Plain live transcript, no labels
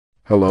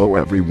Hello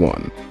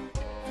everyone.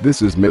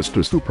 This is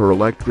Mr.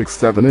 Superlectric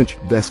 7-inch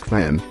desk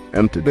fan,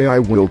 and today I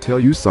will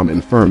tell you some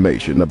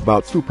information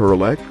about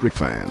Superlectric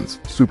fans.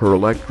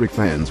 Superlectric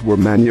fans were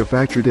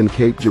manufactured in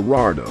Cape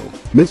Girardeau,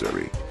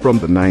 Missouri, from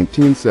the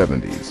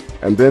 1970s,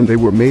 and then they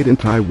were made in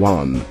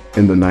Taiwan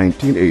in the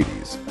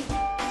 1980s.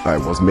 I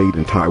was made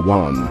in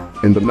Taiwan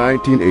in the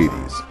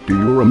 1980s. Do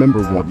you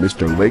remember what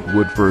Mr.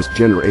 Lakewood first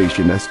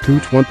generation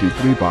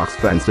S223 box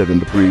fan said in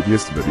the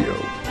previous video?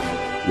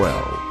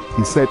 Well,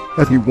 he said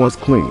that he was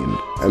cleaned,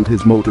 and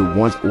his motor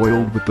was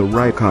oiled with the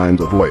right kind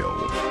of oil.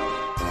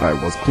 I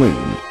was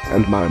cleaned,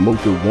 and my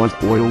motor was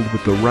oiled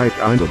with the right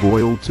kind of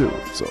oil too.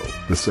 So,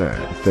 the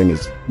sad thing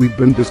is, we've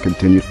been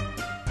discontinued.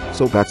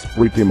 So that's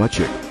pretty much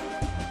it.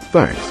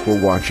 Thanks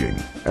for watching,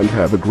 and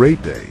have a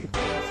great day.